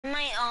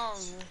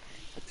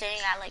staying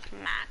at like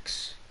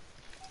max.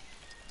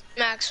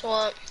 Max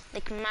what?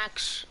 Like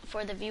max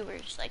for the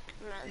viewers, like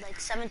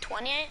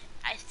 720.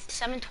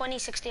 720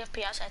 60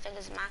 FPS I think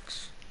is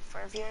max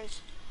for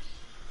viewers.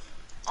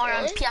 Or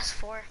on Really?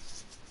 PS4.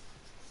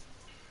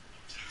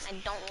 I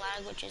don't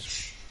lag, which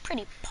is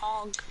pretty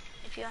pog,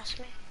 if you ask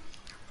me.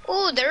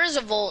 Oh, there is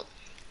a Volt.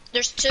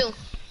 There's two.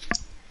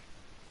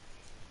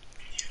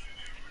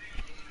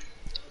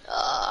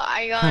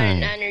 I got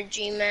an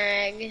energy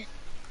mag.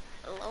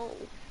 Hello.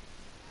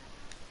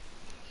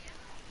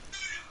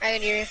 I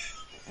could hear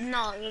you.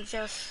 No, it was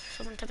just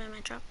someone tapping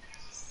my trap.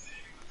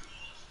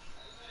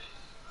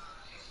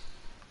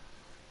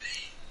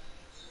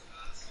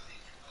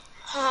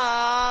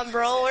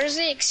 Bro, where's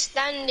the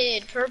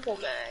extended purple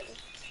mag?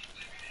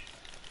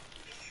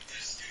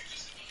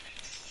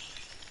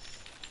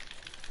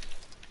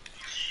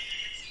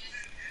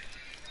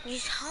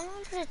 Jeez, how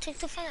long does it take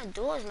to find a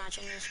duos match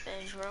in this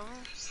bitch, bro?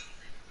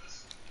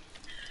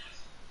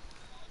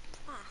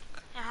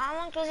 Fuck. And how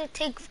long does it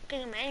take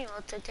fucking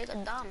Emmanuel to take a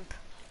dump?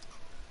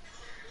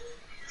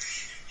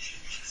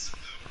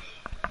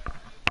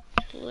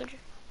 Dude.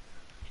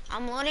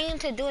 I'm loading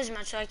into duos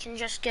match so I can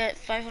just get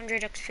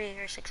 500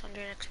 XP or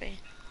 600 XP.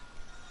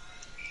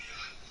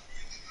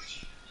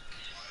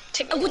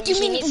 What do you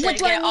mean? What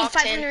do I need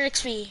 500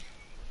 XP?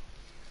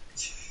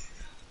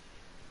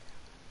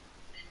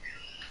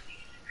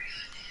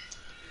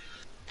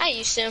 I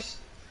used to.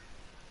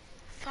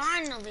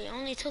 Finally,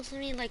 only took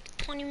me like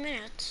 20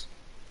 minutes.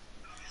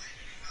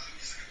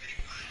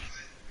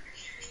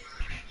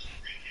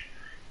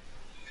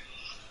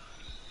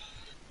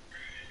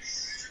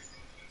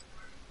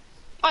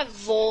 My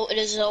Volt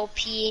is OP.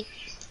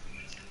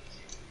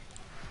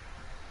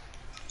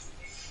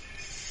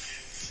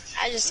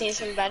 I just need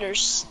some better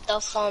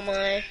stuff on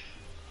my...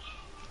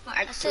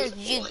 I said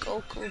G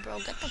Goku, bro.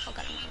 Get the fuck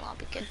out of my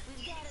lobby, kid.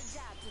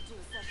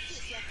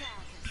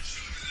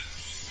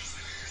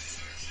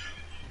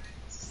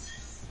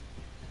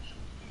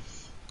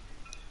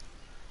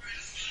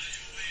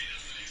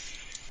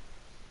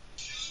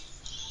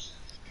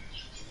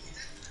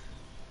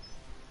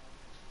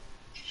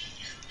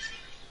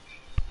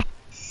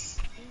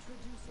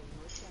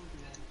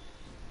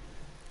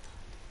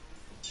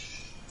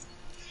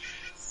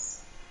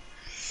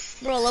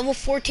 Bro, level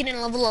 14 and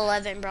level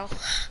 11, bro.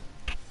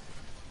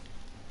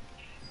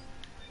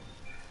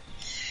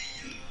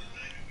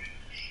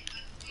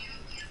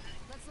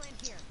 Let's land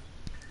here.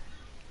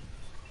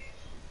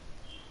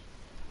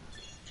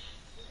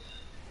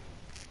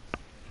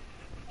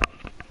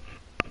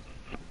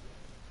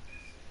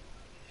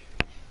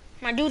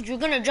 My dude, you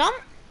gonna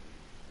jump?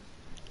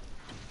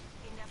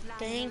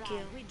 Thank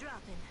you. We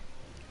dropping.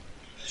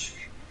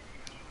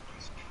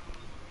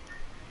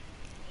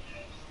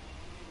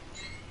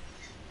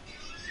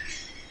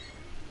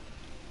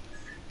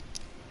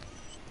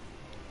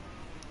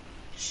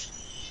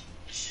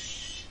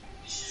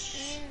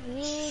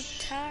 You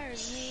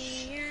tired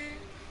me, yeah.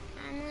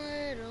 I'm a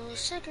little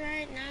sick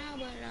right now,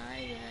 but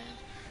I guess.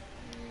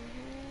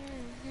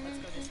 Let's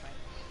go this way.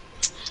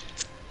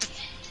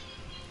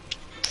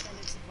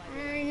 Extended supply.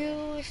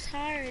 You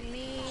tired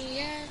me,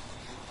 yeah.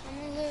 I'm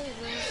a little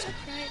sick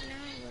right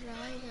now, but I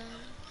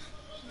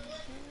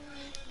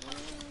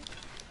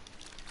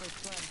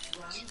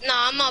guess. No,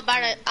 I'm not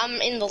about it.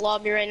 I'm in the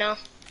lobby right now.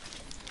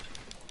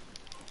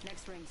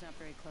 Next ring's not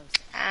very close.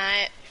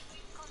 Alright.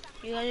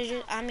 You guys are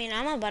just, I mean,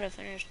 I'm about to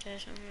finish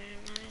this. I'm being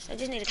honest. I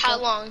just need to How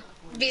kill. long?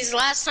 Because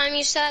last time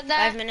you said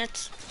that? 5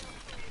 minutes.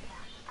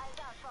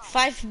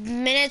 5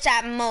 minutes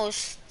at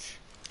most.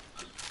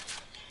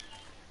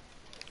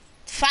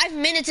 5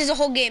 minutes is a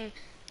whole game.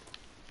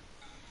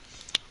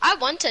 I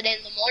wanted it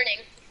in the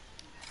morning.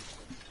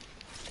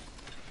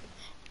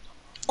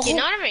 Do you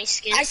not have any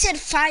skins? I said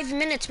 5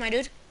 minutes, my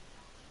dude.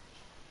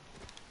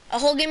 A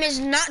whole game is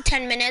not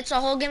 10 minutes.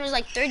 A whole game is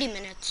like 30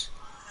 minutes.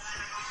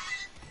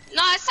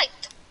 No, it's like...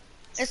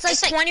 It's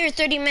like 20 or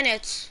 30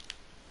 minutes.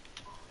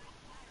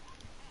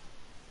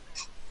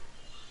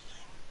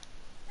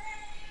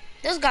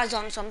 This guy's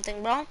on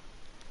something, bro.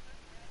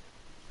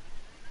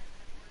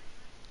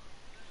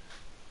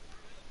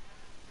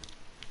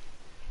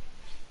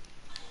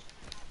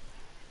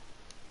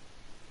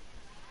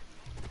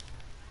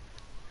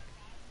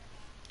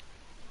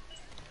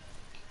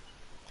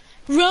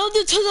 Round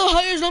it to the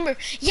highest number.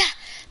 Yeah,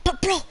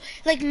 but bro,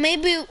 like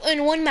maybe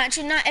in one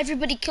match, not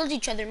everybody kills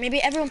each other.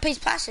 Maybe everyone plays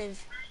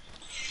passive.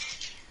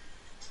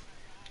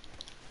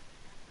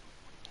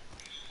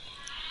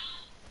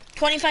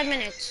 $25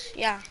 minutes.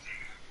 Yeah.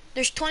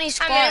 There's 20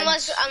 squads. I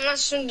mean,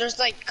 unless there's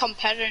like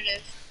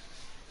competitive.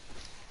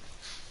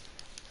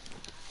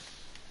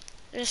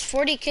 There's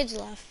 40 kids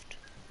left.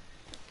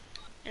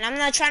 And I'm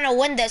not trying to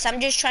win this. I'm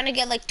just trying to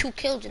get like 2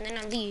 kills and then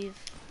I leave.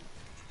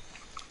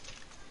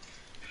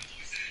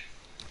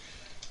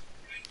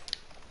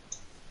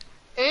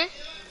 Hmm?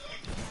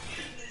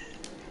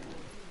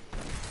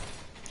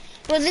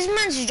 Bro, this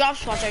man's drop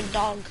spots are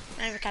dog.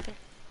 Not even capping.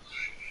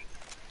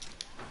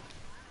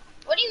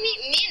 What do you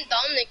mean? Me and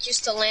Dominic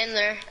used to land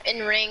there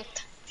in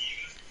ranked.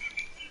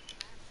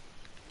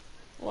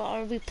 Well,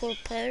 are we pro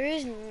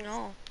players?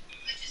 No.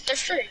 They're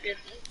pretty good.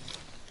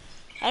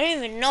 I don't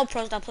even know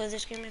pros that play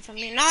this game, if I'm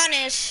being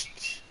honest.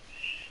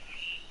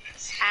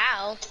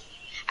 How?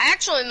 I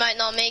actually might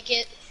not make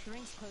it. The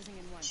ring's closing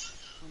in one.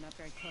 We're not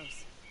very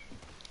close.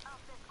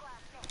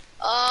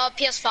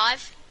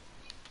 PS5.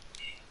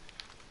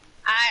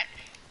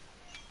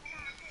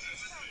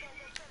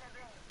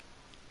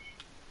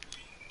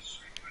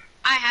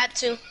 I had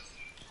to.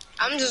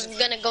 I'm just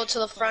gonna go to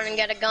the front and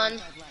get a gun.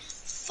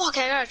 Fuck,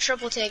 I got a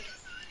triple take.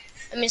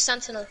 I mean,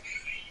 sentinel.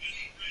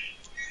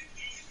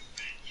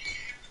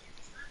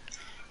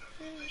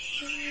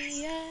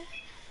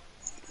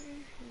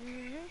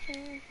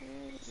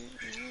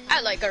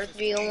 I like our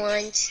real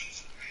lines.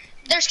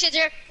 There's kids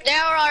here.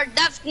 There are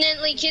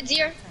definitely kids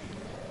here.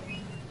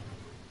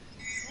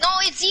 No,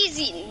 it's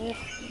easy.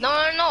 No,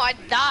 I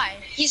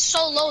died. He's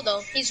so low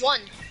though. He's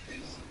one.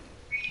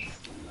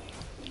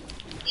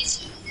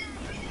 He's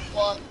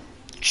well.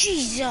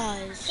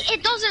 Jesus.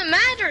 It doesn't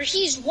matter.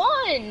 He's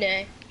one.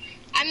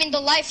 I'm in the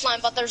lifeline,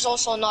 but there's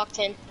also a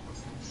Noctin.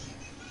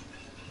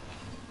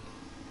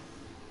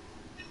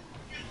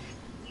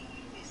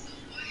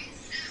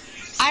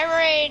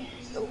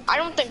 I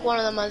don't think one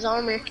of them has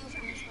armor.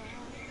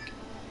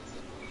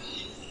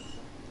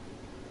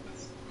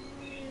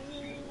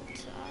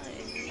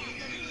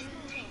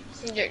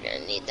 You're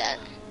gonna need that.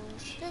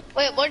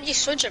 Wait, what did you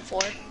switch it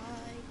for?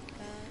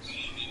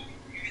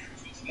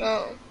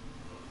 Oh.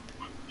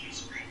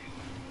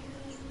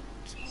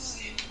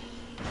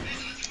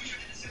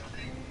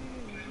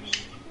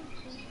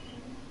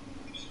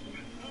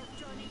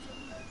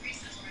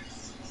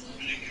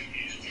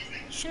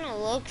 Shouldn't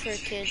look for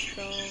kids,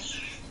 bro. Is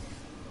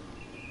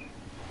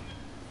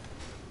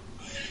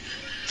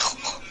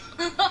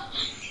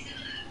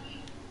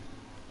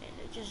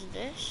it just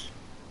this?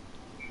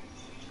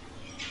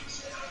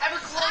 I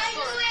would close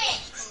door.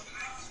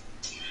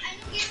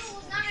 Are you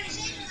telling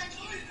me?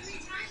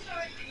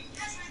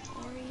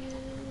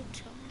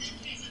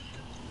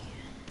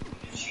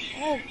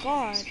 Oh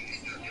God.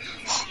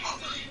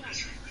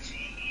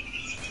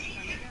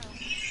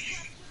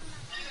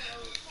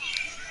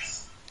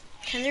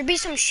 Can there be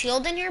some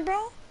shield in here,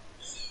 bro?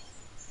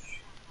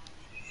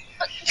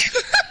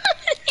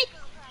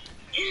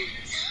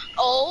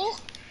 Oh.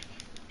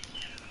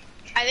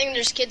 I think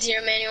there's kids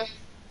here, Emmanuel.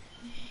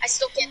 I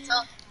still can't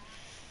tell.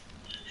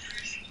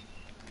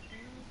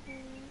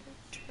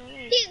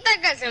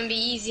 That guy's gonna be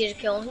easy to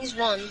kill. He's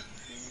one.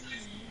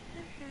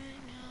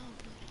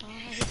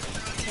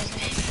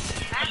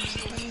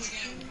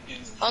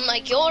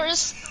 Unlike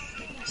yours.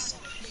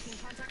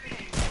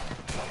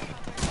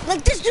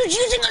 Like this dude's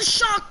using a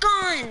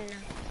shotgun.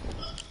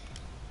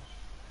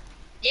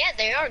 Yeah,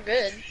 they are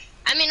good.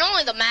 I mean,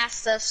 only the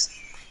Mastiffs.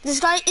 This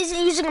guy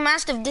isn't using a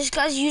Mastiff. This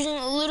guy's using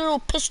a literal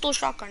pistol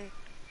shotgun.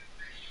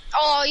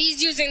 Oh,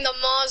 he's using the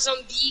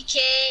Mozambique.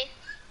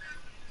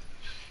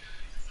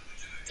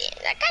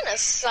 Damn, that kind of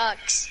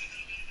sucks.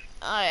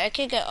 Alright, I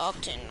can get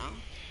Octane now.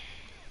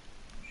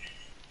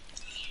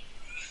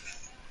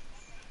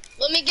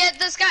 Let me get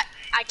this guy.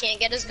 I can't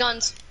get his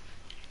guns.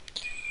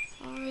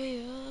 Are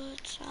you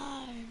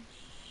tired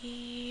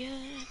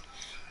yet?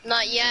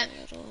 Not yet.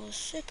 Little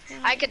sick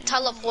I could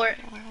teleport.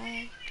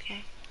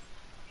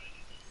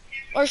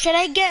 Or should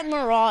I get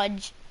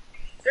Mirage?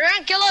 They're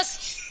gonna kill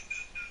us.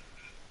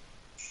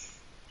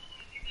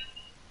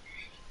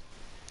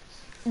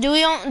 Do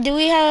we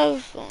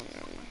have? Oh, no,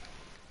 no.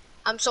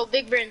 I'm so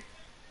big brain.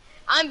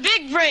 I'm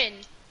big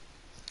brain.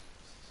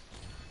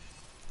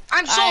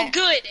 I'm so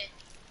good.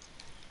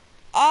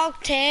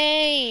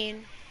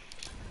 Octane.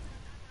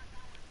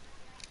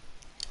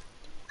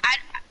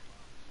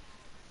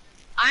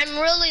 I'm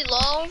really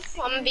low. I'm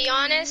gonna be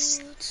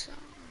honest.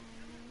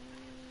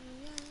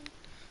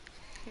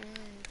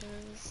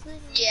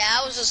 Yeah,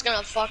 I was just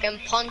gonna fucking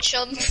punch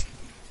him.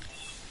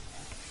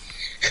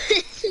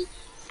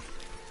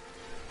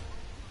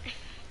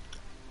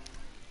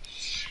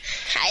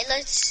 Hi,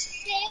 let's.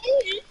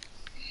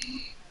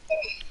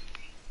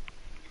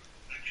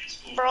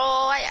 Bro,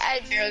 I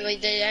barely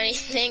did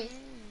anything.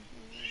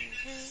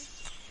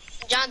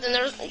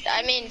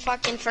 Jonathan,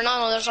 fucking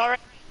Fernando, there's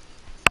already.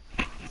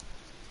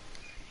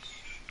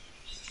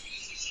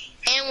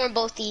 And we're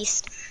both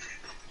east.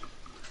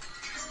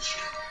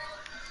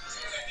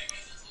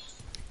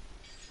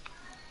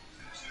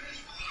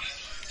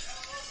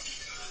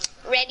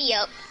 Ready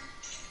up.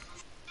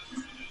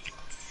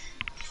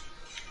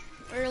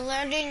 We're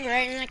landing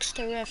right next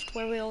to Rift,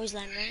 where we always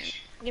land, right?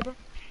 Yeah, bro?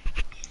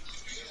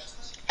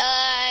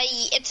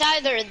 It's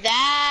either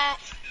that,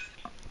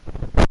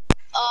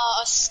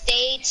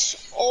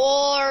 States,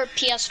 or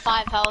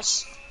PS5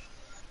 house.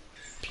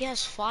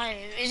 PS5.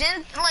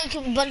 Isn't like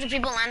a bunch of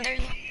people land there?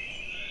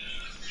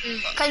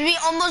 Cause we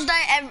almost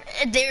die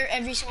there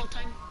every single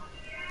time.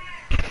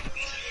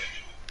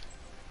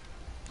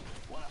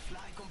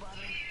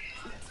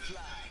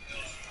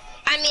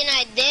 I mean,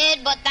 I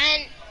did, but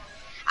then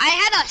I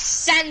had a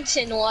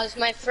Sentinel as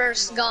my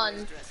first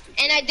gun,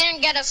 and I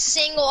didn't get a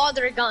single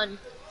other gun.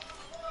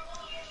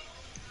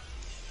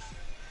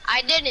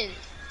 I didn't.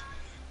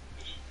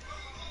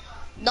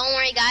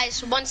 Hey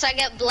guys, once I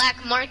get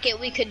black market,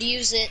 we could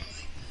use it.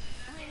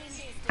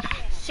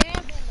 Serious?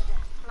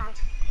 No.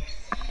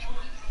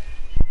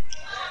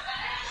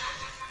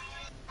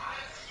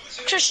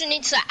 Christian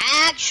needs to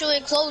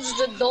actually close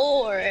the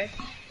door. Am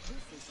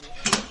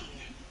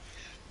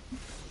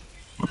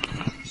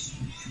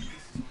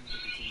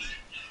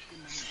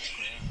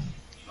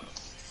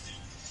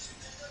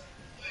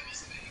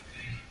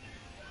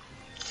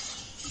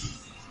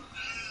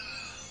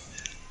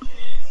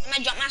I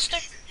jump master?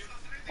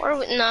 Or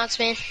no, it's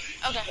me.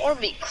 Okay. Or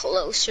be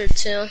closer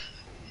to.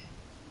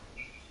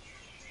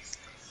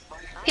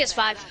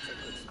 PS5.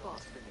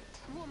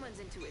 Woman's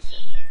intuition.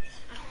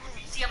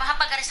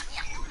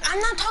 I'm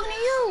not talking to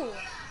you.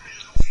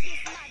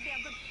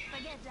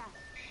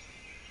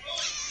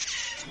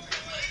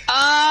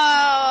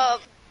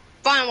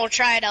 Fine, we'll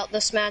try it out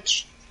this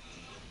match.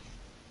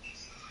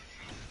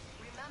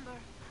 Remember,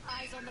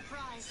 eyes on the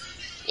prize.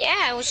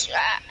 Yeah, it was.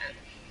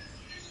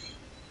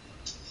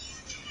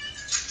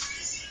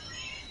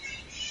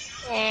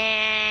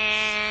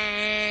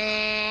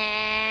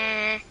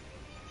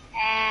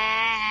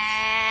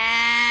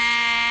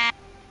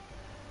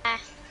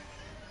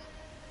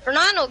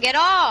 Fernando, get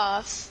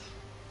off.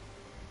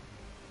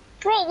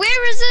 Bro,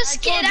 where is this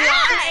kid I'm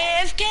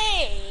at? AFK.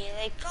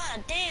 Like,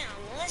 god damn.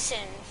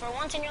 Listen, for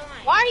once in your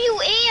life. Why are you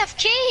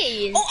AFK?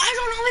 Oh, I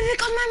don't know. Maybe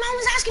because my mom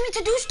was asking me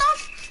to do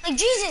stuff. Like,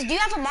 Jesus, do you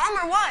have a mom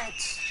or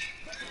what?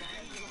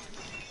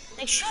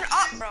 Like, shut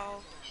up,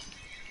 bro.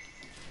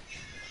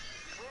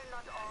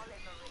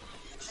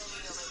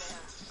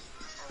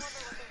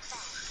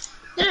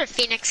 There's a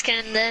Phoenix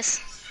kid in this.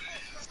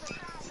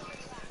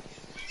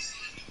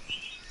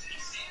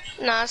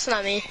 No, it's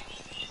not me.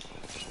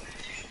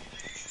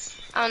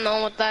 I don't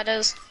know what that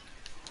is.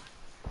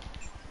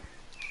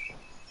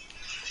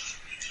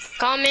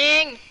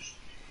 Coming!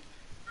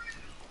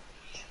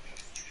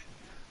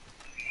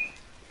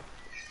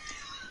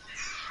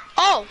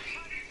 Oh!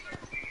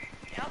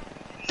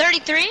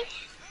 33?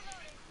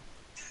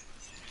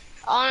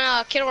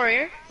 On Kid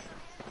Warrior.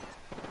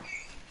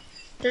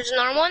 There's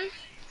another one.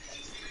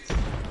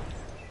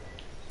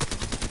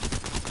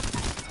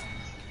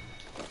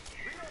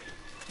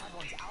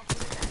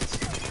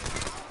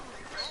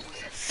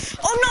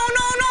 Oh,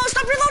 no,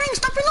 stop reloading,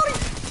 stop reloading.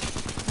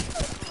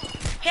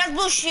 He has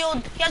blue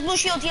shield, he has blue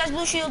shield, he has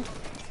blue shield.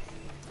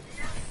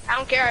 I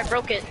don't care, I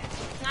broke it.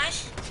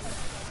 Nice.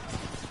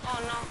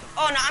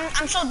 Oh no,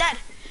 I'm so dead.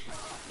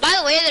 By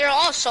the way, they're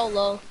all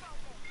solo.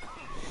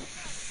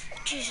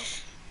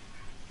 Jesus.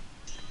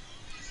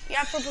 You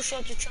have purple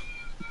shield, you chill.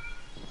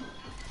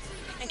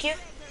 Thank you.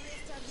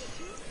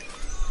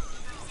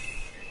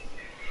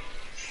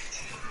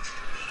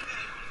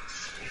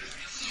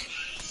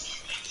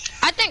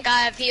 I think I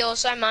have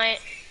heals, I might.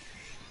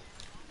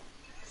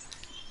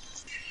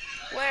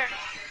 Where?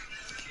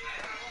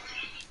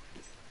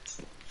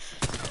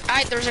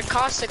 Alright, there's a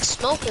caustic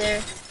smoke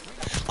there.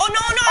 Oh no,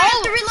 I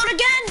have to reload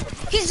again.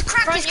 He's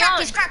cracked, Front he's cracked,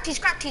 yawn.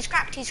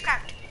 he's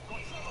cracked.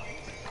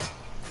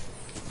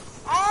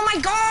 Oh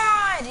my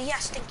god!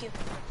 Yes, thank you.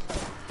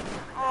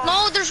 Oh.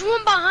 No, there's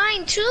one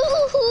behind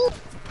too.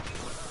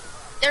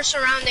 They're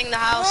surrounding the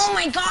house. Oh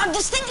my god,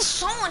 this thing is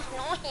so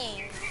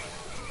annoying.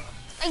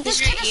 Like, this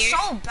He's right kid is here.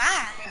 so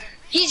bad.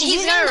 He's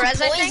using gonna the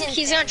res, I poison think.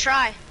 He's thing. gonna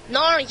try.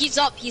 No, he's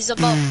up. He's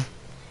above.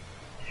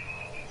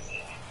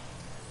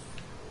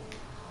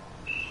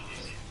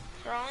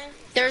 Rolling?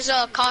 There's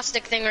a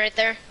caustic thing right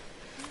there.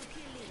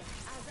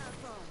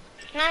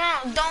 No,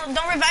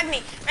 don't revive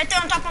me. Right there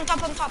on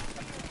top.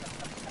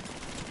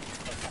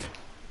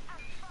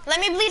 Let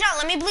me bleed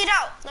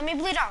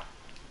out.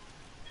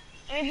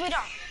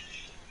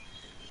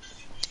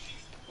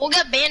 We'll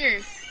get banner.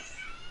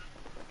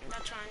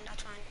 That's fine.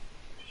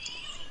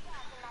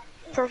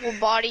 Purple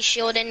body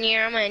shield in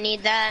here. I'm gonna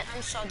need that.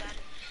 I'm so dead.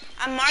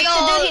 I'm marked Yo,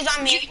 the dude, he's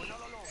on me.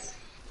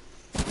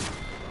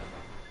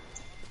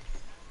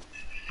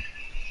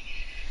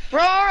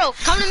 Bro,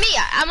 come to me.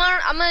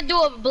 I'm gonna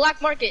do a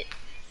black market.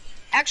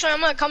 Actually,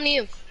 I'm gonna come to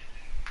you.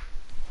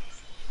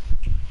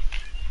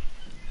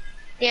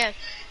 Yeah.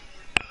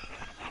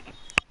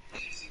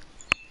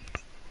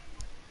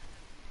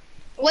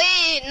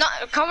 Wait, no,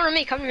 come to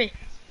me.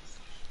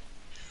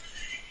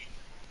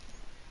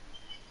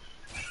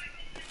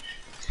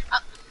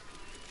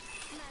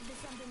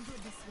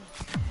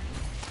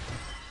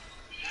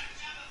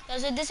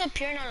 Does it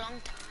disappear in a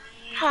long time?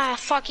 Ah,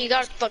 fuck, you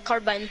got the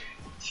carbine.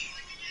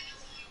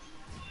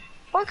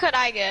 What could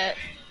I get?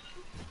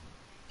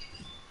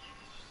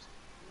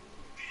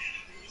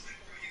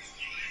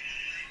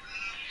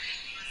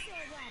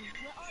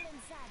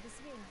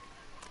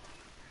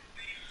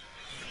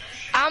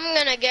 I'm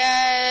gonna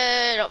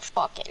get a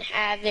fucking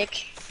Havoc.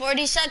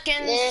 40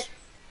 seconds. Yeah.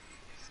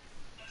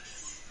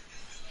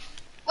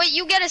 Wait,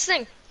 you get his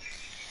thing.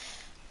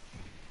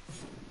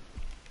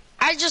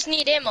 I just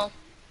need ammo.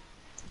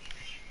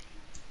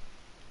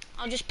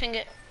 I'll just ping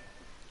it.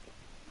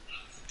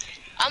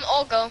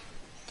 I'll go.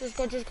 Just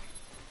go. You're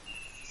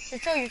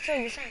chill.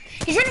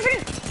 He's ready for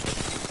you.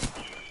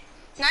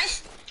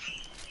 Nice.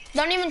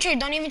 Don't even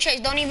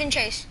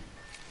chase.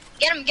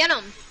 Get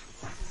him.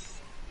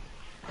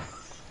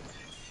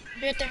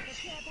 Right there.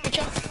 Good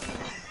job.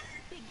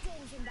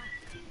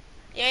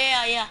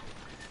 Yeah.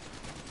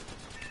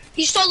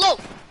 He's so low.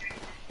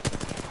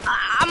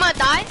 I'm gonna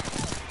die.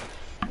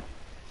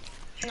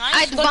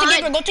 Nice.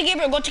 Go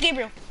to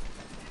Gabriel.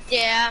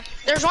 Yeah,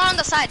 there's one on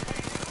the side.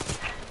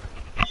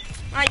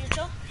 Alright, you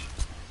chill.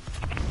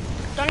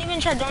 Don't even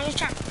check.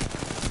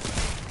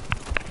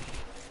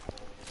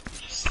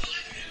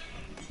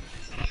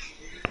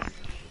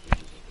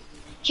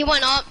 He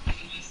went up.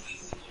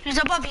 He's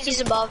above. He's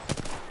above.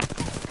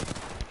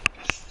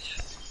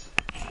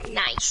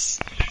 Nice.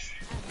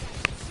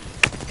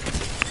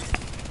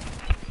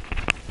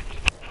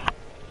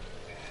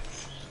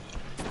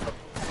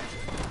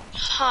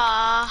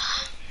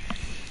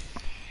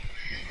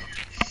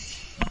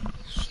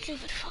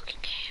 Stupid fucking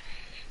game.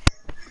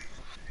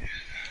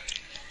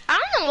 I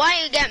don't know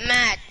why you get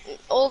mad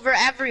over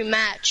every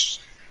match.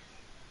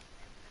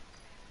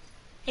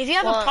 If you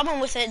have What? a problem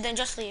with it, then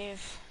just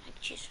leave. Like,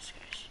 Jesus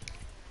Christ.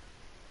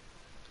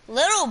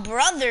 Little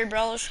brother,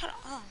 bro. Shut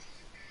up.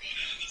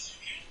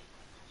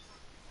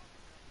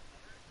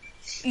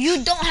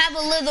 You don't have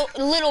a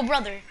little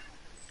brother.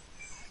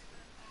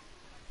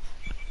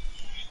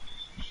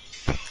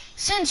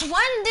 Since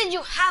when did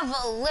you have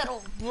a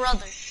little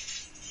brother?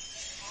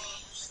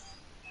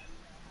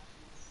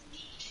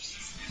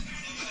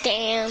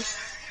 Damn.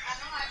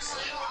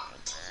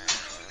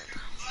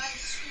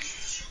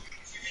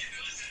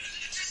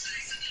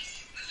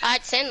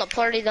 I'd say in the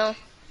party though.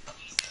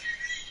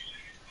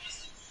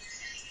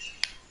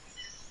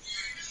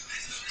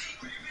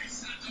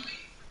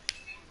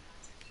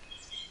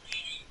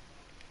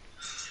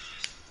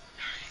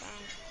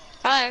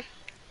 Hi.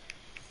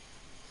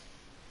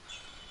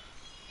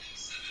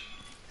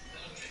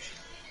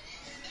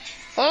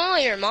 Oh,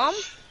 your mom?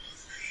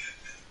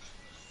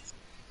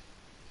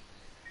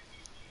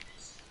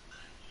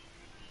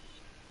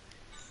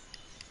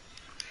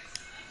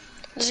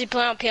 Does he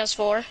play on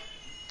PS4?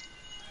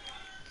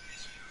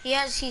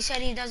 Yes, he said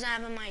he doesn't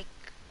have a mic.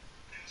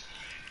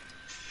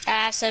 I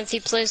asked him if he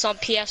plays on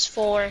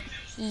PS4.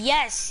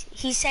 Yes,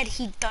 he said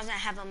he doesn't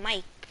have a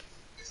mic.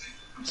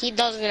 He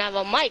doesn't have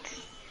a mic.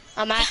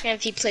 I'm asking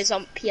if he plays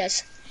on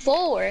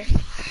PS4.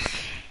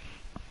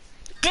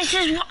 This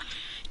is what...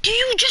 Do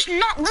you just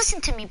not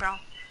listen to me, bro?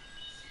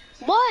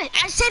 What?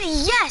 I said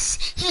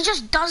yes, he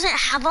just doesn't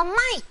have a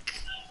mic.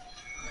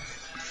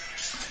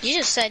 You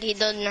just said he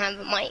doesn't have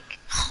a mic.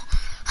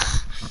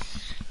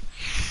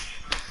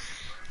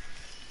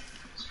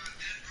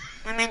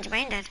 My man's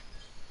brain dead.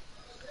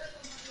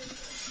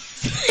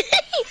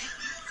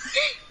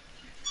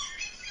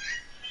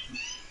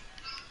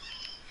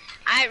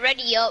 Alright,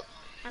 ready up.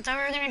 I thought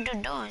we were gonna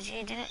do doors.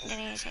 You didn't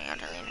you say you had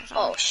to leave or something?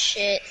 Oh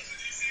shit.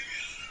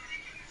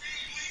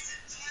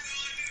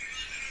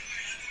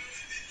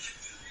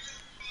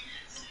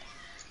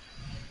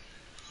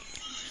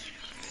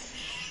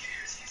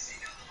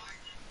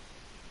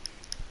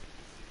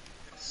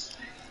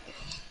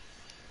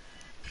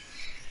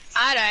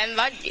 I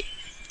invited you.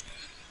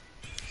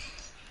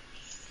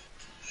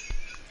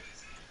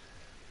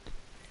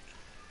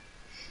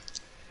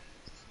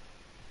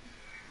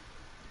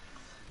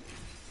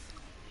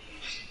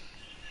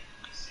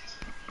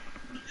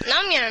 Now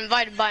I'm getting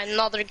invited by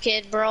another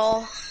kid,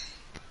 bro.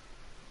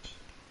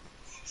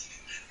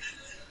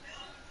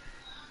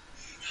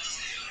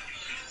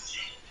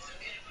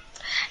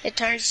 It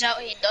turns out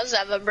he does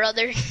have a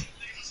brother.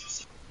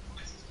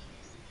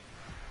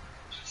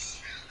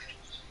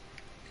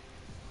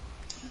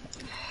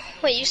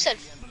 Wait, you said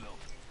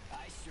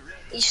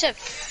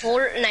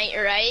Fortnite,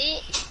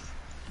 right?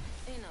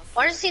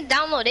 Why does he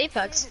download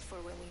Apex?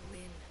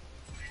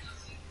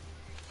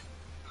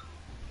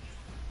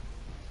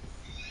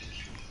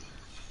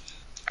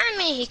 I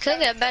mean, he could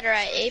get better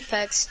at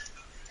Apex.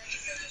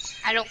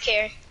 I don't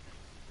care.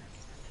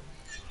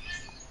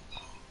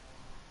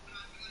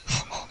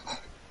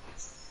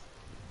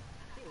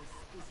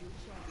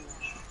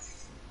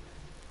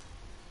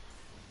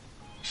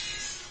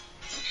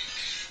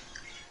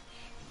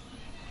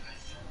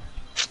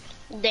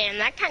 Damn,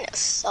 that kind of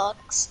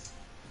sucks.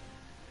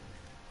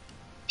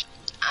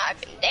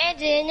 I've been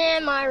dancing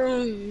in my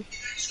room,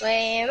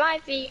 swaying my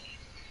feet,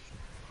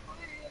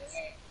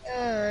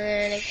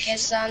 and a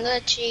kiss on the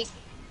cheek.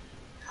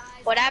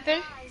 What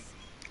happened?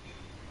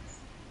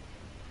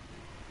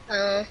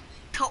 What?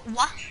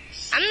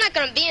 I'm not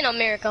gonna be in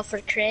America for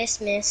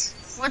Christmas.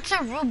 What's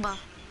Aruba?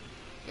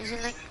 Is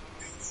it like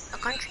a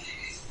country?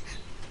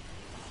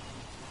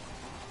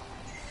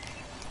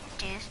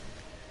 Yes.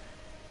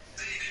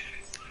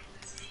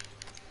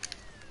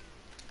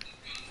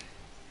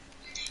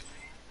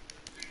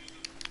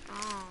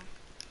 Oh.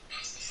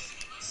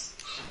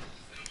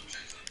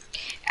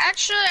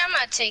 Actually, I'm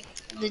gonna take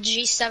the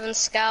G7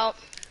 Scout,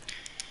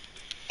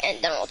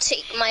 and then I'll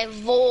take my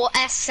Vol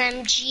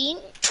SMG.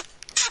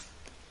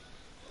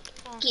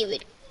 Give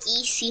it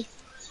easy.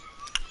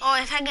 Oh,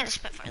 if I get a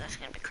Spitfire, that's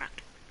gonna be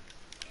cracked.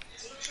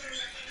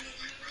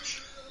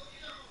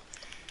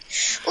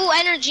 Ooh,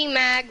 energy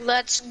mag,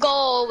 let's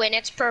go, and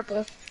it's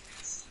purple.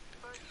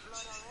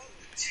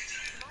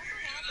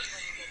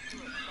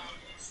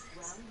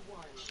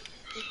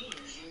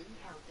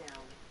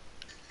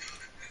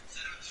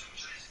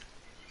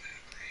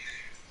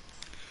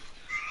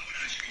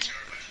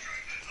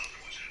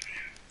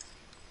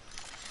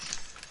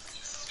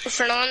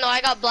 Fernando,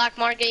 I got black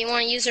market. You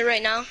want to use it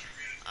right now?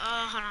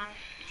 Hold on.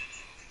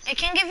 It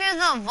can give you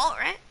the volt,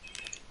 right?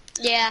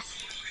 Yeah,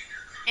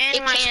 And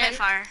It my can.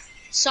 Spitfire.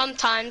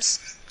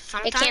 sometimes.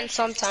 Sometimes. It can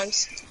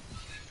sometimes.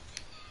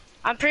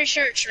 I'm pretty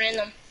sure it's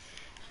random.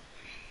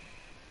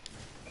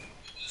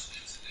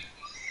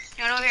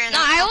 Right over here. No,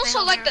 I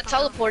also like the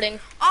teleporting.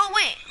 Oh,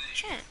 wait.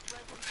 Shit.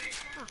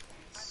 Oh.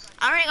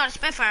 I already got a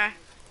Spitfire.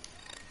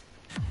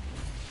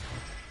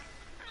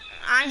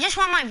 I just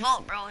want my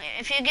volt, bro.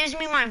 If it gives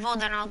me my volt,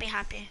 then I'll be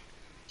happy.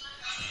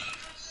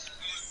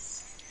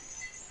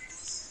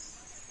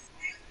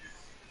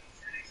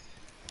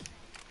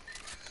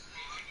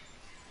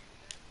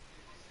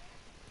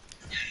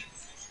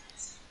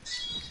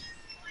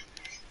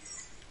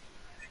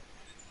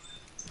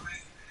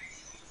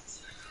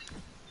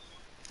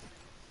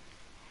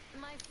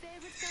 My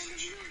favorite kind of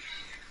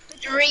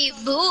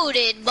loot.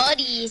 Rebooted,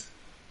 buddy.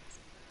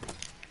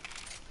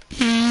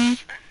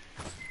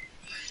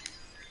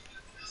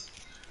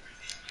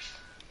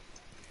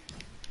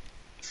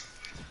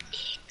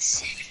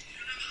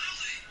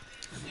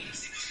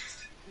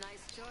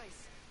 Nice choice.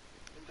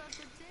 You've got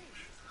good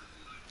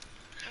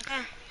taste.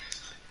 Okay.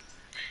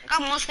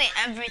 Got mostly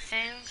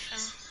everything, so.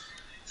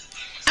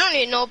 I don't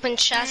even open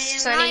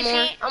chests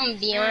anymore. I'm gonna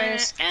be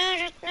honest.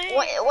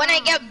 When I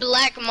get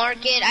black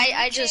market,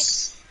 I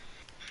just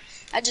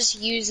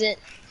use it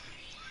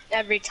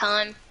every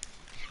time.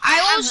 I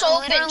also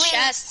open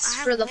chests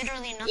for the,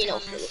 you know,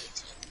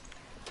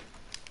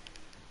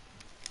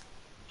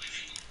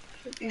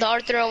 the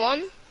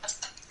R301.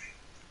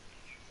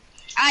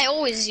 I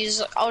always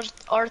use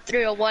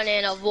R301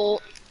 and a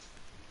volt.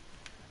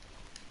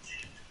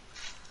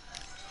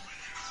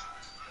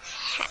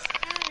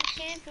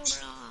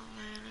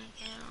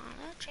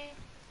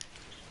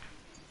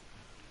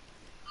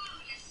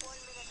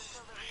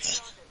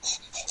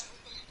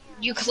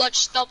 You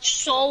clutched up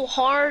so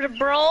hard,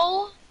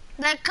 bro.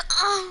 Like,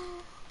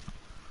 oh.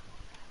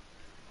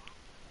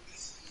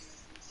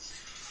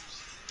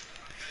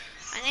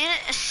 I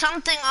need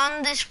something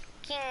on this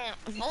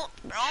fucking vault,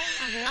 bro. I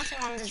have nothing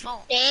on this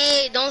vault.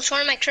 Hey, don't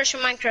swear my crush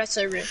on Minecraft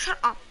server. Shut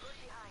up.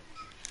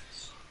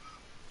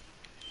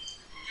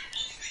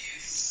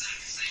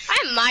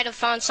 I might have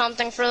found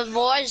something for the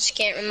vault, I just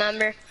can't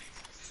remember.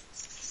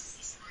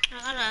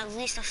 I got at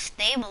least a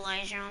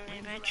stabilizer on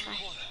this bitch.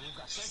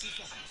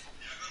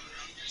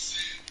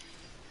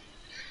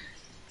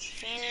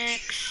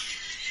 Phoenix.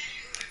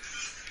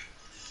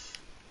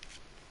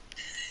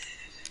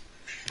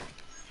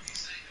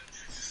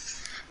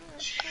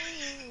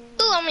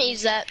 Ooh, I'm gonna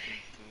use that.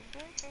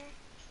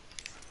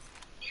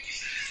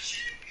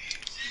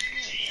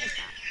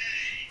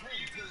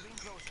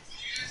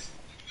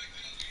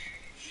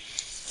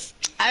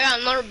 I got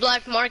another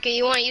black market.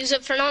 You want to use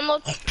it,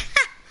 Fernando?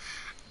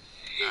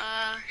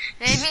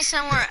 Maybe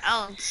somewhere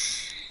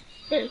else.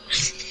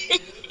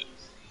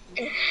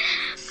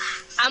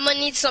 I'm gonna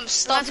need some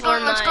stuff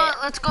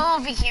Let's go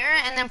over here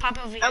and then pop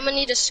over here. I'm gonna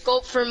need a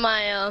scope for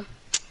my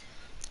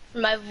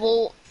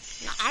volt.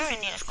 No, I'm gonna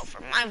need a scope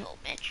for my volt,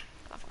 bitch.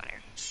 Get the fuck out of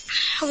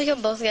here. We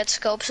can both get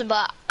scopes,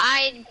 but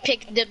I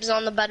pick dibs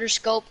on the better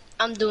scope.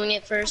 I'm doing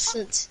it first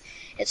since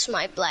it's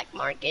my black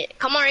market.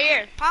 Come over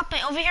here. Pop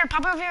it over here.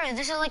 Pop it over here.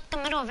 This is like the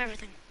middle of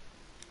everything.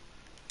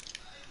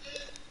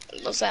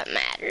 Does that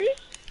matter?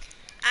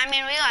 I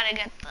mean, we gotta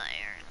get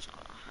there, so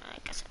I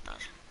guess it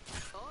does.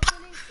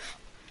 Opening shop.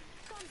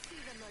 Come see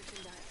the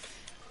merchandise.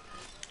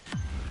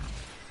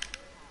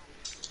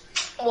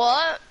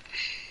 What?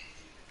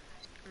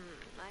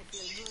 I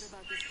feel good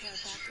about this care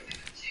package.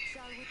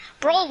 Shall we?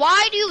 Bro,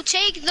 why do you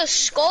take the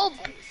scope?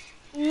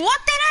 What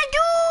did I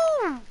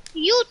do?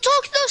 You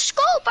took the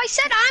scope. I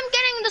said I'm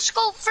getting the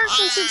scope first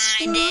since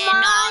it's I mine. did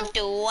not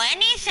do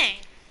anything.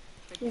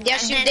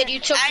 Yes, you did. You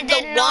took I the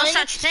did no one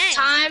such thing.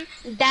 time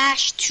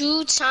dash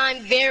 2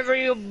 time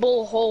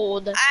variable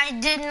hold. I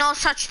did no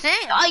such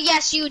thing. Oh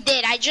yes, you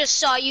did. I just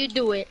saw you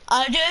do it.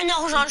 I did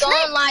no such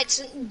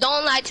thing.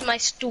 Don't lie to my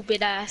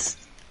stupid ass.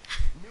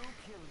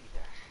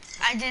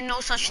 I did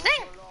no such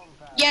thing.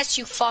 Yes,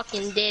 you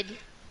fucking did.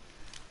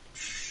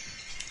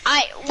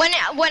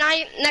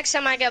 Next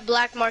time I get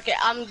black market,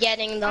 I'm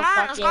getting the Come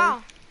on, let's fucking.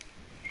 go.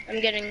 I'm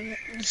getting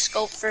the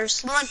scope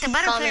first. But like the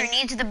better Coming. player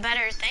needs the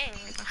better thing.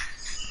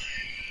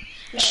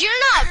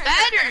 You're not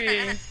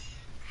better.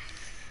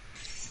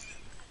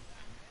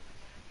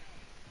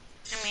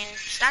 I mean,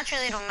 stats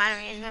really don't matter.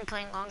 He's been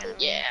playing longer than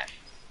me. Yeah.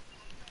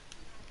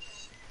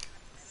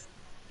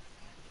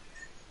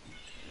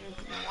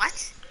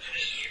 What?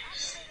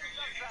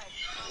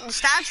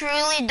 Stats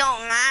really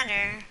don't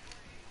matter.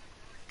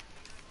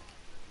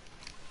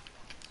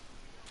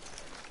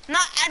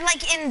 Not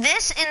like in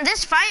this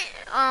fight.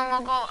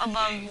 We'll go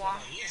above wall.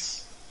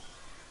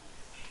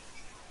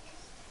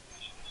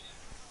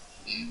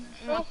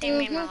 No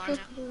teammate Melange.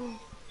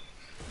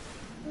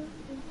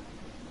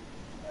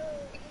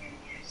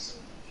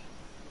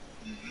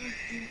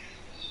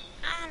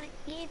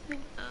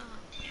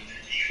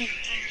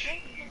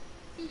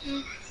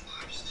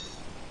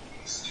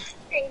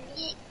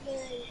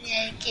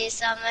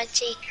 Kiss on my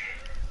cheek.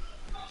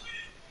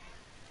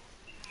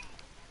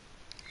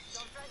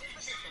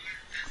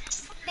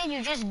 did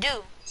you just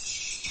do?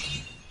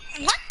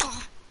 What the?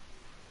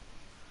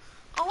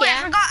 Oh wait, Yeah.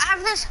 I forgot I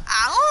have this.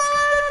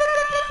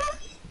 Ow.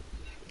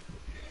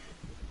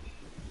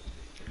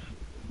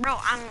 Bro,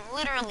 I'm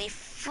literally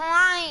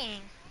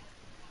flying.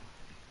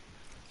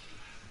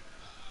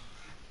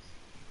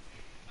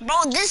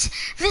 Bro, this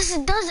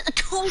does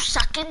 2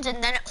 seconds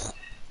and then it, oh,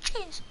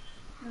 jeez.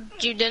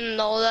 You didn't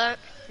know that?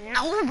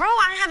 No, bro,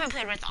 I haven't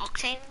played with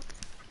Octane.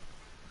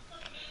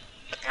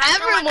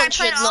 Everyone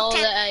should know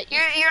that.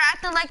 You're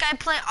acting like I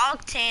play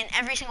Octane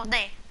every single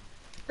day.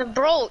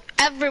 Bro,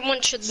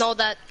 everyone should know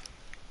that.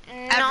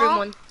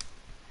 No.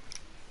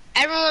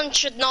 Everyone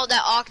should know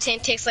that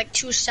Octane takes like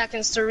 2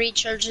 seconds to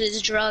recharge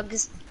his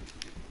drugs.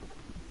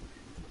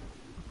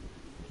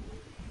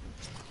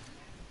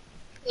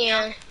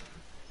 Yeah.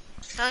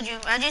 Told you,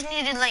 I just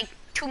needed like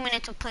 2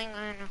 minutes of playing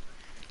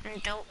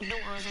and duos and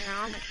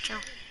I would chill.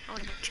 I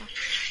would have been chill.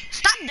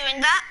 Stop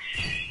doing that!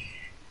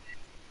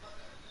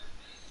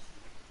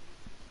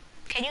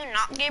 Can you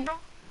not, Gabriel?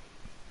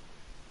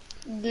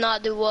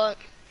 Not do what?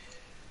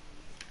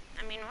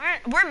 I mean,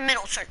 we're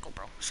middle circle,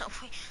 bro. So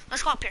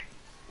let's go up here.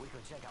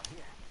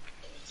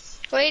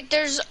 Wait,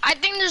 I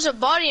think there's a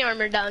body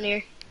armor down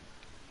here.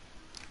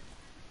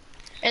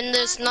 And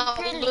there's no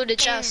looted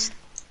chest.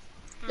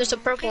 There's a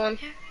purple one.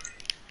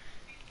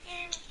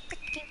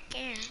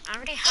 I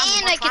already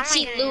have And I can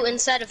see loot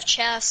inside of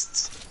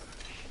chests.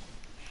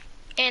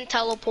 And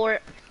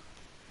teleport.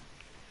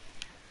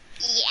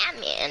 Yeah,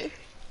 man.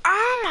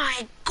 Oh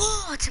my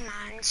god,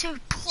 man. So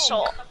pog.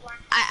 So,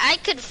 I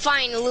could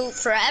find loot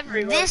for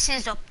everyone. This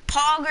is a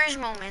poggers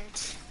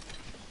moment.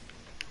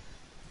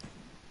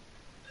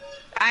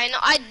 I know,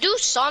 I do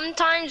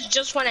sometimes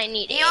just when I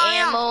need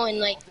ammo and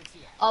like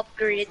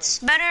upgrades.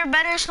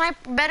 Better snipe,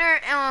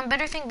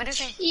 better thing.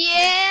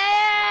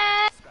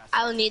 Yeah,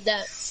 I don't need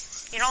that.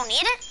 You don't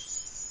need it?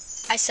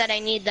 I said I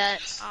need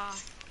that.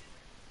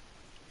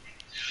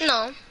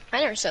 No,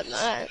 I never said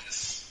that.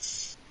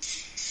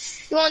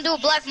 You want to do a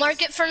black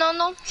market,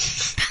 Fernando?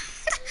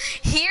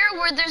 Here,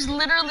 where there's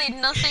literally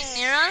nothing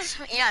near us?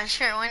 Yeah,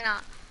 sure, why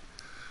not?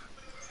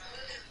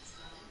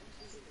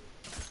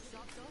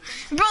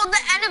 Bro, the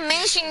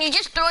animation, you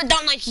just throw it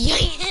down like,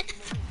 yeah.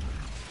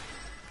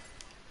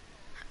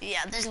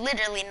 Yeah, there's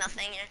literally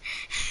nothing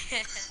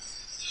here.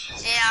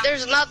 Yeah.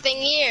 There's nothing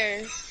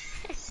here.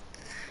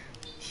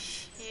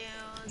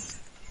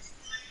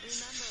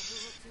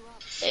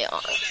 Yeah.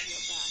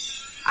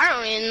 I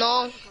don't even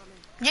know.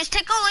 Just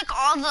take out like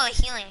all the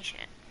healing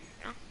shit.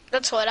 You know?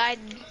 That's what I'm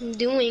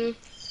doing.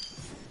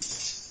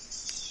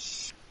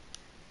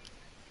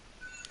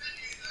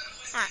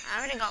 Alright, I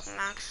already got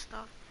max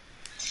stuff.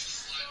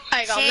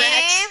 I got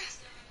max.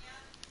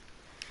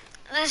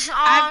 This I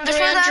have this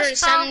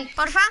was that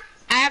porfa?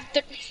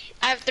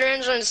 I have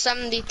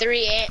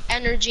 373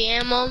 energy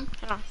ammo.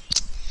 Oh.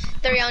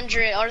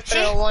 300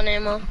 R301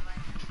 ammo.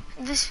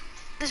 This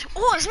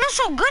oh, it smells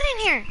so good in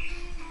here.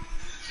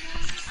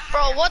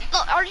 Bro, what the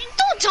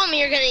don't tell me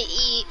you're gonna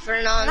eat,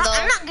 Fernando. No,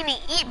 I'm not gonna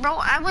eat, bro.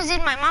 I was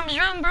in my mom's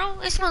room, bro.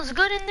 It smells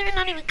good in there,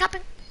 not even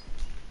cupping.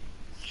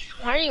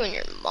 Why are you in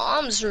your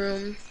mom's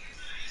room?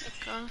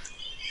 Because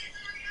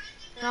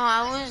no,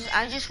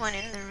 I just went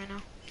in there right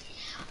now.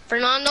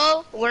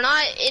 Fernando, we're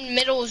not in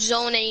middle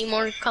zone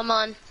anymore. Come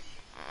on.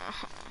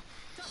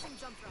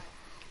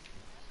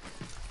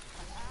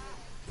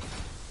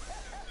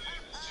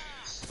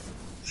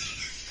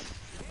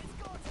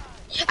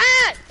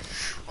 Ah!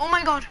 Oh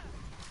my god.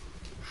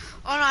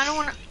 Oh no, I don't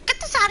wanna get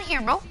this out of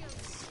here, bro.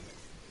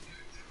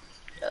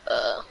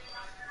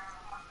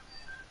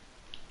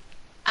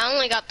 I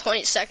only got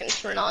 20 seconds,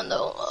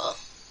 Fernando.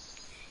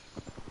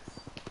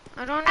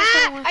 I don't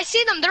understand. Ah! I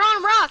see them. They're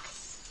on rock.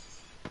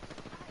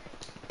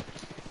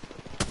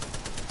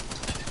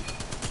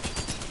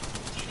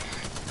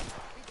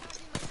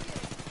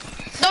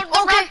 The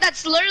rock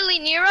that's literally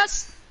near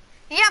us.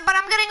 Yeah, but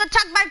I'm getting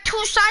attacked by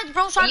 2 sides,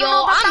 bro. So I don't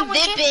know about that one.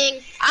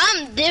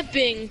 I'm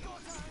dipping.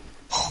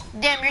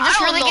 Damn, you're just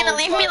really gonna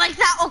leave me like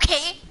that,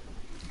 okay?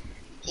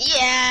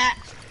 Yeah.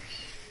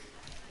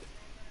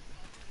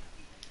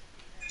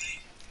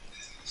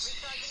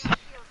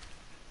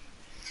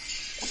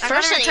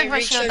 First, I need to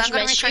recharge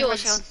my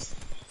shields.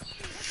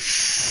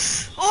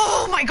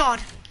 Oh my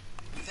god.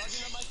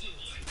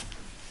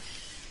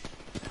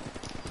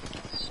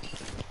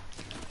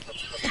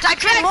 I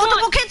killed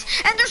multiple kids,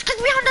 and there's kids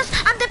behind us.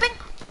 I'm dipping.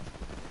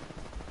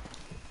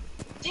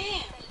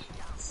 Damn.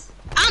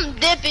 I'm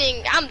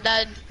dipping. I'm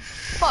dead.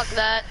 Fuck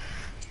that.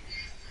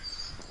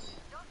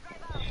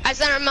 I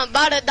said I'm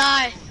about to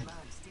die.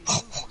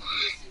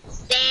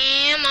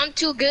 Damn, I'm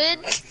too good.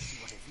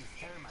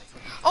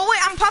 Oh wait,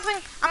 I'm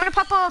gonna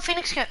pop a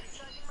Phoenix kit.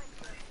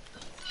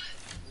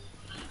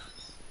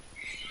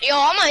 Yo,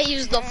 I'm gonna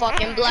use the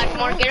fucking black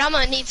market. I'm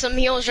gonna need some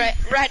heals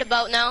right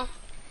about now.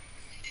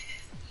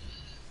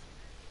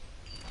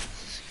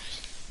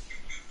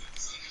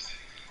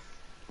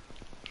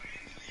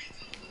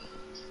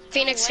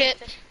 Phoenix kit.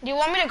 Do you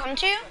want me to come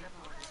to you?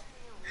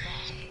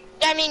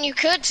 I mean, you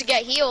could to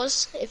get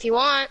heals if you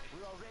want.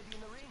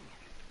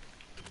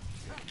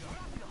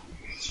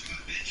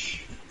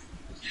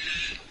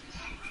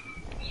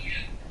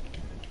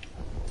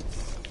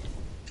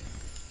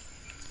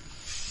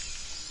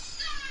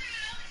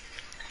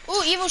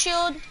 Evo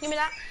shield. Give me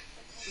that.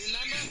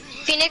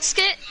 Phoenix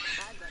kit.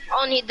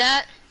 I'll need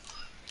that.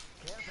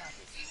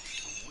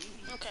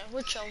 Okay,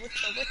 we're chill. No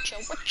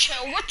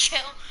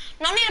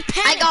need to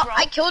panic, bro.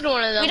 I killed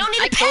one of them. We don't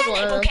need I to killed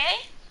one of panic, them. okay?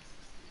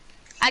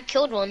 I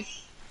killed one.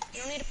 You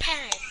don't need to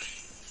panic.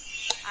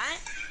 Alright?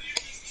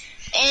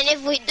 And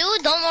if we do,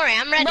 don't worry,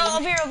 I'm ready. Bro,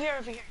 over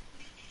here.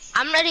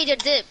 I'm ready to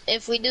dip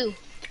if we do.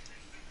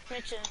 Me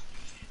too.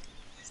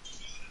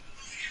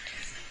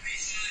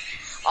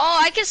 Oh,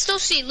 I can still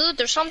see loot.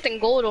 There's something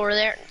gold over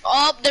there.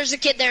 Oh, there's a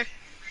kid there.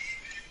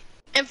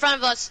 In front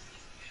of us.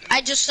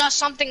 I just saw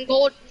something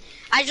gold.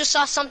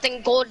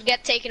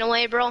 Get taken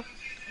away, bro.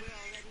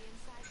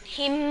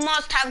 He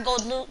must have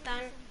gold loot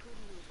then.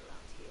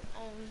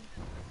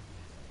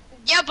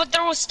 Yeah, but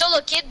there was still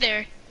a kid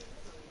there.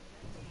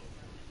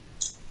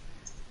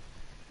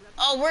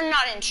 Oh, we're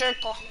not in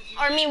circle.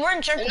 Or, I mean, we're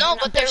in circle. No,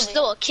 but there's barely.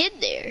 still a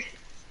kid there.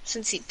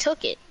 Since he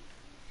took it.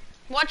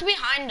 What's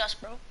behind us,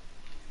 bro?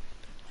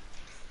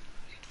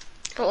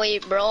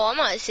 Wait, bro, I'm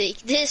gonna take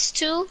this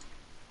too.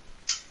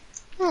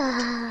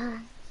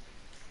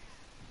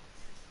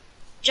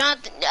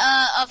 Jonathan,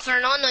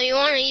 Fernando, you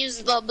wanna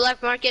use the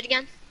black market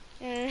again?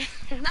 No.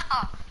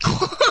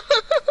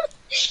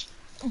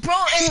 Bro,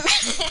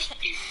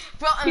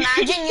 bro,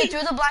 imagine you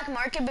threw the black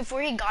market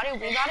before he got it,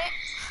 we got it.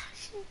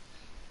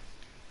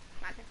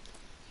 Imagine.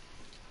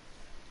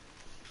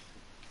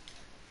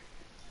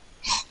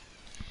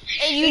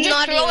 And you just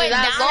Not throw even it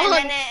that down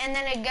long. and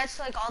then it gets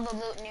like all the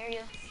loot near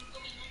you.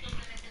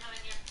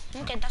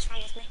 Okay, that's fine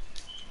with me.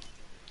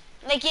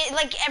 Like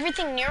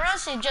everything near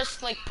us, it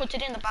just like puts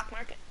it in the black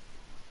market.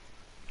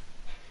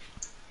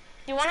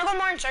 You wanna go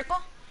more in circle?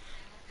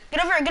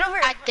 Get over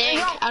here. I think,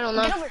 Yo, I don't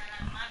know. Get over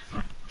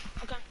here.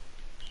 Okay.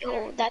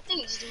 Oh, that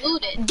thing's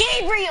looted.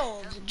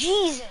 Gabriel!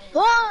 Jesus!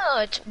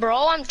 What?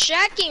 Bro, I'm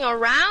checking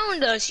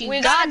around us, you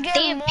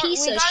goddamn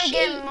piece of shit. We gotta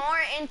get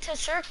more into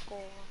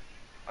circle.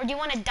 Or do you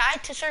wanna die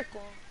to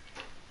circle?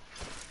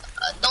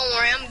 Don't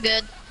worry, I'm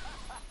good.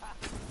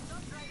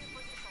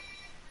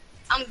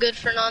 I'm good,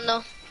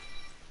 Fernando.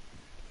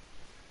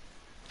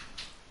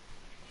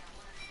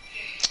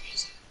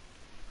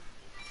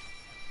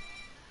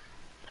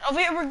 Over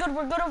here, we're good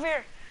over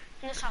here.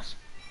 In this house.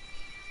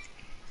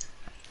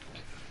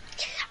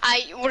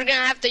 We're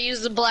gonna have to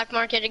use the black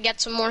market to get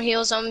some more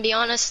heals, I'm gonna be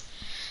honest.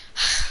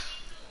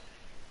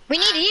 We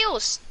need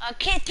heals.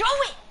 Okay, throw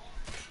it!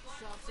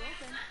 Shops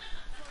open.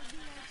 For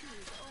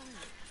VIPs only.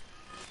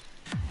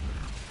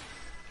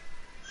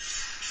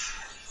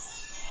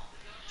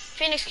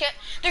 Phoenix kit.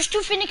 There's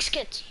 2 Phoenix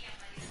kits.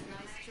 Nice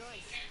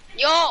choice.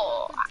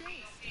 Yo, Good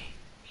days.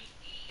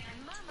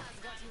 Mama's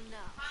got you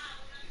now.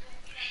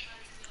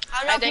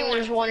 I'll I drop you think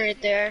there's one. one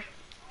right there.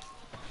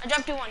 I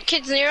dropped you one.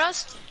 Kids near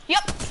us?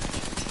 Yep.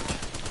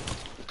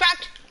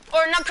 Cracked.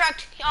 Or not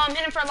cracked. Hit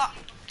him for a lot.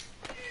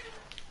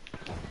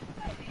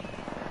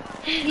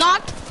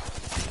 Knocked.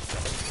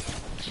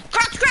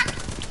 Cracked.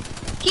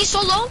 He's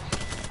so low.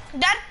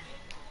 Dead.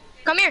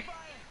 Come here.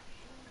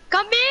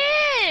 Come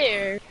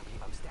here.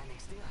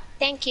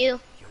 Thank you.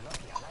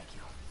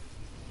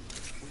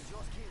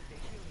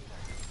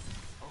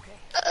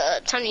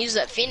 Time to use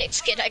that Phoenix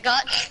kit I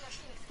got.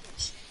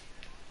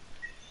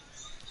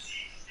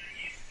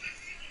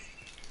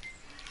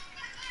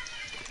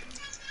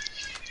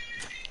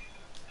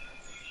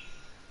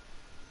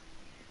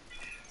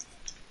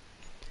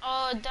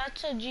 Oh,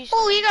 that's a G7.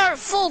 Oh, he got a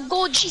full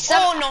gold G7.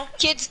 Oh, no.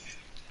 Kids.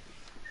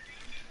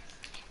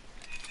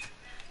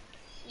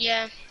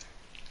 Yeah.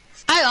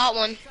 I got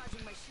one.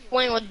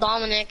 Playing with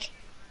Dominic.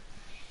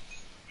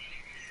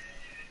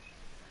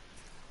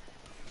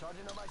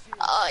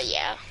 Oh,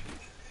 yeah.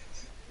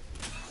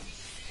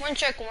 One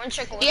circle.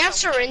 Do you have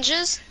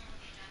syringes,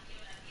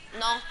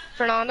 No.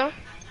 Fernando?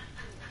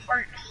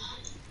 Or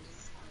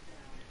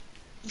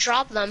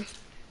drop them.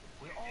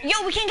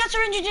 Yo, we can get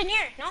syringes in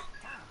here, no?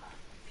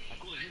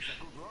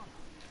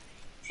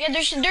 Yeah,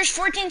 there's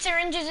 14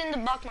 syringes in the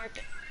black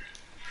market.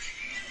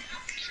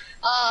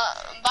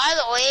 By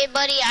the way,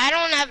 buddy, I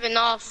don't have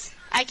enough.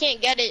 I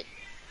can't get it.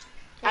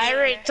 I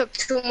already took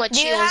too much Do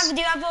you heals.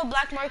 have a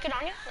black market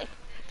on you? Like,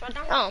 throw it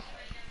down? Oh.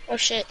 Oh,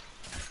 shit.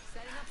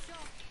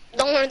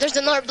 Don't worry, there's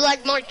another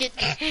black market.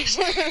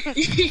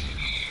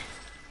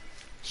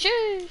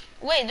 Shoo.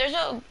 Wait, there's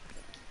a...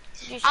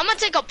 I'm gonna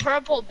take a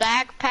purple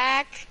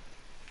backpack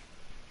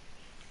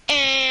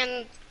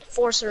and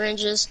 4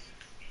 syringes.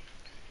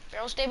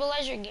 Barrel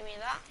stabilizer, give me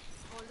that.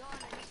 Hold on.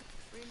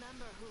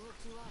 Remember who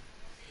hooked you up.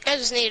 I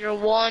just needed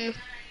 1.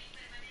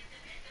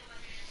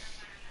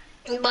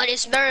 But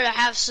it's better to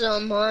have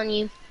some on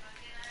you.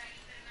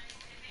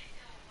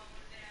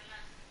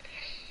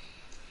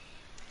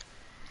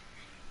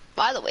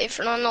 By the way,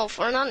 Fernando, if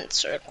we're not in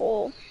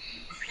circle,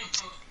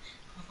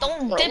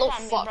 Don't we're a dip little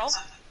on me, bro. fucked.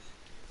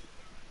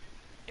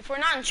 If we're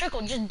not in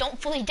circle, just don't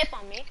fully dip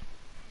on me.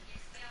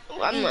 I'm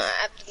gonna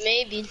have to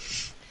maybe.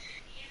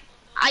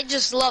 I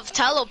just love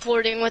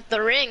teleporting with the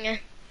ring.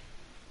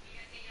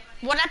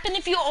 What happened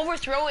if you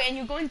overthrow it and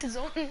you go into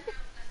zone?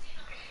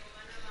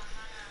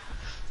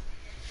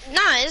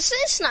 Nah,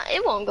 it's not.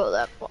 It won't go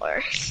that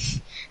far.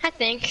 I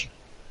think.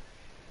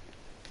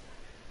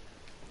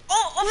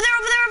 Oh, over there,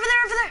 over there, over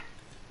there, over there.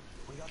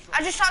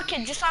 I just saw a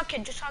kid, just saw a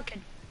kid, just saw a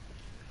kid.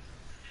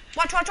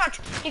 Watch, watch, watch.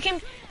 He came.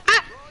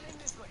 Ah!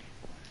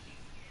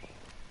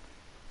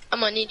 I'm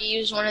gonna need to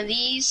use one of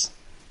these.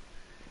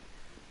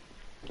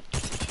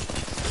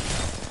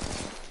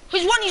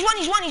 He's one, he's one,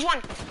 he's one, he's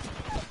one.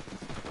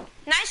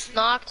 Nice.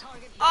 Knocked.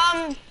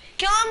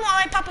 Kill him while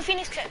I pop a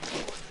Phoenix kit.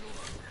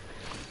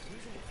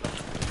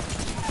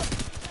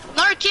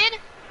 Another kid.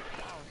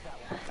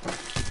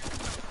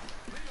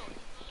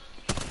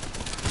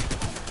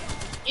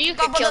 You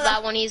could kill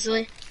that one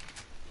easily.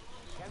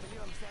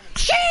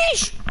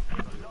 Sheesh!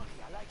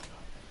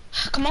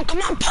 Come on,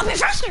 pop it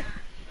faster!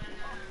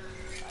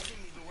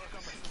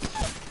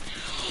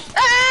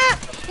 Ah!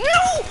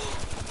 No!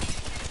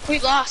 We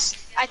lost,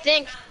 I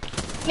think.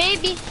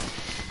 Maybe.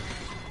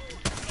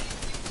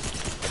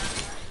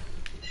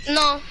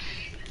 No.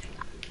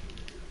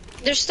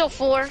 There's still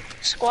 4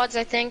 squads,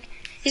 I think.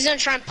 He's gonna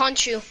try and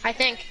punch you, I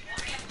think.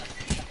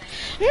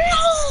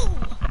 No!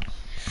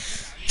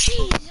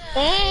 Jesus.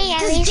 Hey,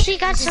 at least we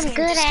got some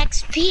good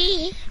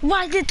XP.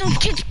 Why did those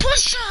kids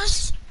push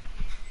us?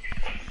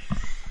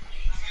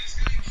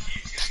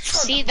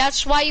 See,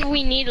 that's why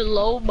we need a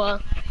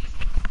Loba.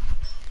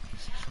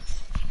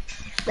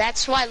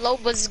 That's why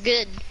Loba's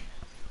good.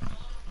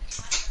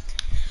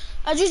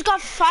 I just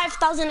got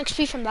 5,000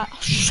 XP from that.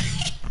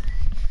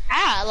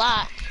 Ah, a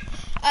lot.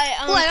 I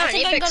I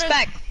think don't I even gotta,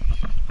 expect.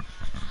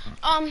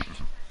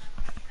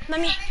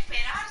 let me.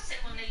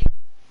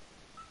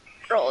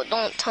 Bro,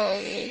 don't tell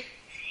me.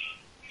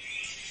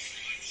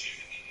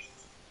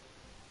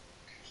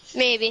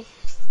 Maybe.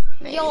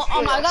 Yo,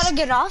 I gotta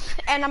get off,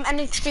 and I'm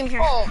ending stream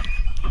here. Oh.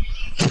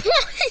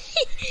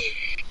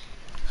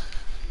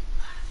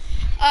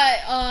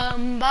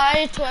 Alright,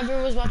 bye to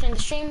whoever was watching the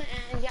stream,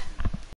 and yeah.